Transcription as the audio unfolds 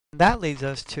That leads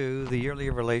us to the yearly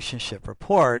relationship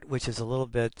report, which is a little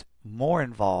bit more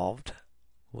involved.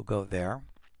 We'll go there.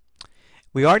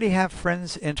 We already have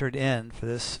friends entered in for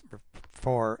this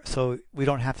so we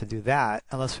don't have to do that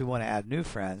unless we want to add new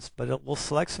friends, but we'll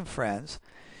select some friends.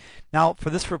 Now for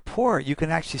this report, you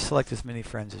can actually select as many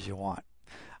friends as you want.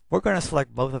 We're going to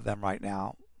select both of them right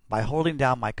now by holding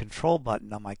down my control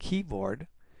button on my keyboard,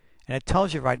 and it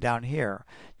tells you right down here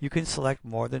you can select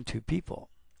more than two people.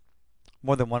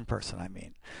 More than one person, I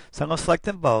mean. So I'm going to select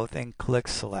them both and click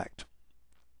select.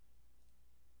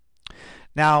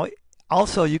 Now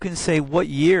also you can say what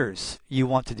years you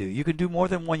want to do. You can do more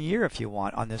than 1 year if you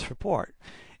want on this report.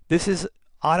 This is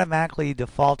automatically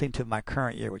defaulting to my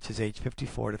current year, which is age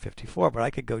 54 to 54, but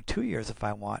I could go 2 years if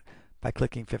I want by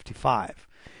clicking 55.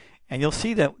 And you'll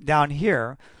see that down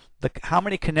here how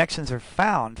many connections are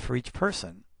found for each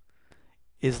person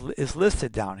is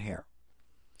listed down here.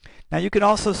 Now you can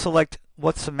also select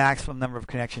what's the maximum number of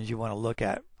connections you want to look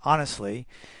at. Honestly,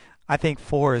 I think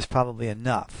 4 is probably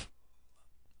enough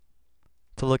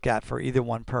to look at for either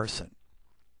one person.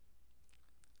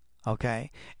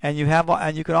 Okay, and you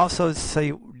can also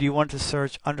say, do you want to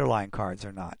search underline cards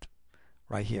or not?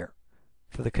 Right here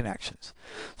for the connections.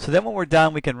 So then when we're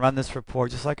done, we can run this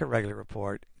report just like a regular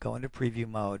report. Go into preview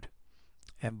mode,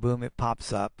 and boom, it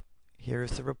pops up.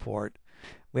 Here's the report.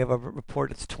 We have a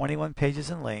report that's 21 pages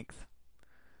in length.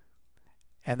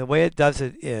 And the way it does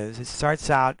it is, it starts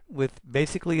out with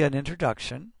basically an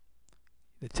introduction.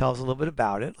 It tells a little bit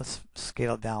about it. Let's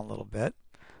scale it down a little bit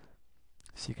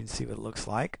so you can see what it looks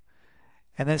like.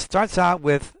 And then it starts out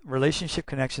with relationship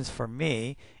connections for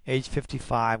me, age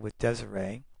 55, with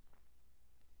Desiree.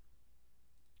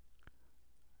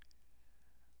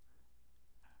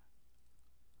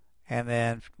 And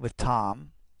then with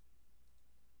Tom.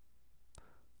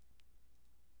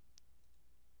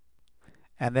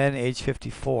 And then age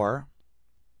 54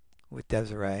 with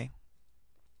Desiree.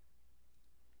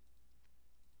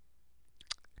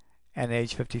 And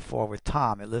age 54 with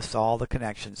Tom. It lists all the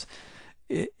connections.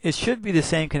 It should be the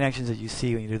same connections that you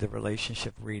see when you do the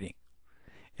relationship reading.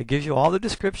 It gives you all the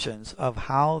descriptions of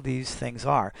how these things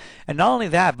are. And not only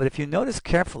that, but if you notice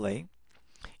carefully,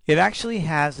 it actually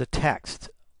has the text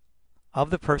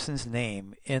of the person's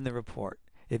name in the report.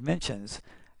 It mentions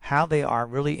how they are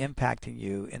really impacting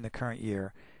you in the current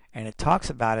year, and it talks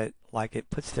about it like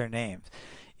it puts their names.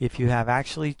 If you have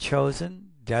actually chosen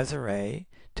Desiree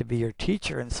to be your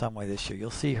teacher in some way this year,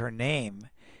 you'll see her name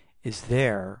is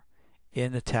there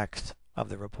in the text of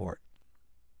the report.